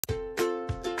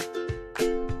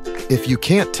If you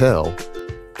can't tell,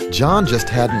 John just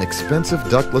had an expensive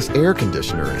ductless air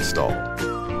conditioner installed.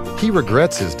 He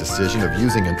regrets his decision of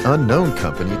using an unknown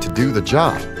company to do the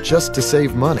job just to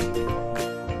save money.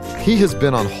 He has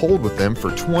been on hold with them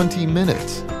for 20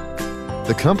 minutes.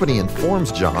 The company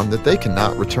informs John that they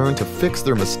cannot return to fix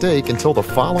their mistake until the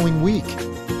following week.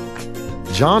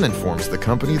 John informs the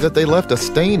company that they left a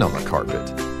stain on the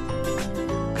carpet.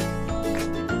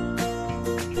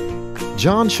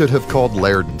 John should have called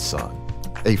Laird and Son,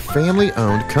 a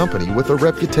family-owned company with a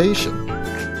reputation.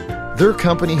 Their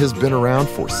company has been around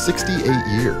for 68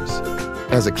 years.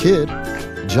 As a kid,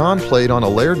 John played on a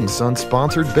Laird and Son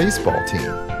sponsored baseball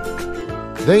team.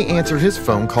 They answer his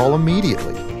phone call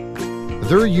immediately.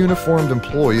 Their uniformed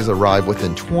employees arrive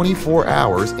within 24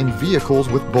 hours in vehicles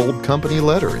with bold company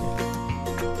lettering.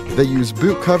 They use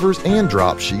boot covers and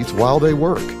drop sheets while they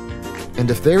work.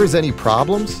 And if there is any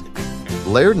problems,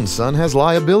 Laird and Son has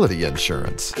liability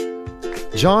insurance.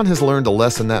 John has learned a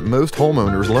lesson that most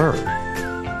homeowners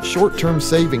learn. Short-term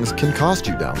savings can cost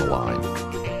you down the line.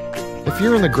 If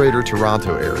you're in the Greater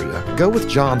Toronto area, go with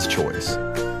John's choice.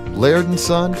 Laird and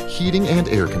Son Heating and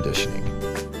Air Conditioning.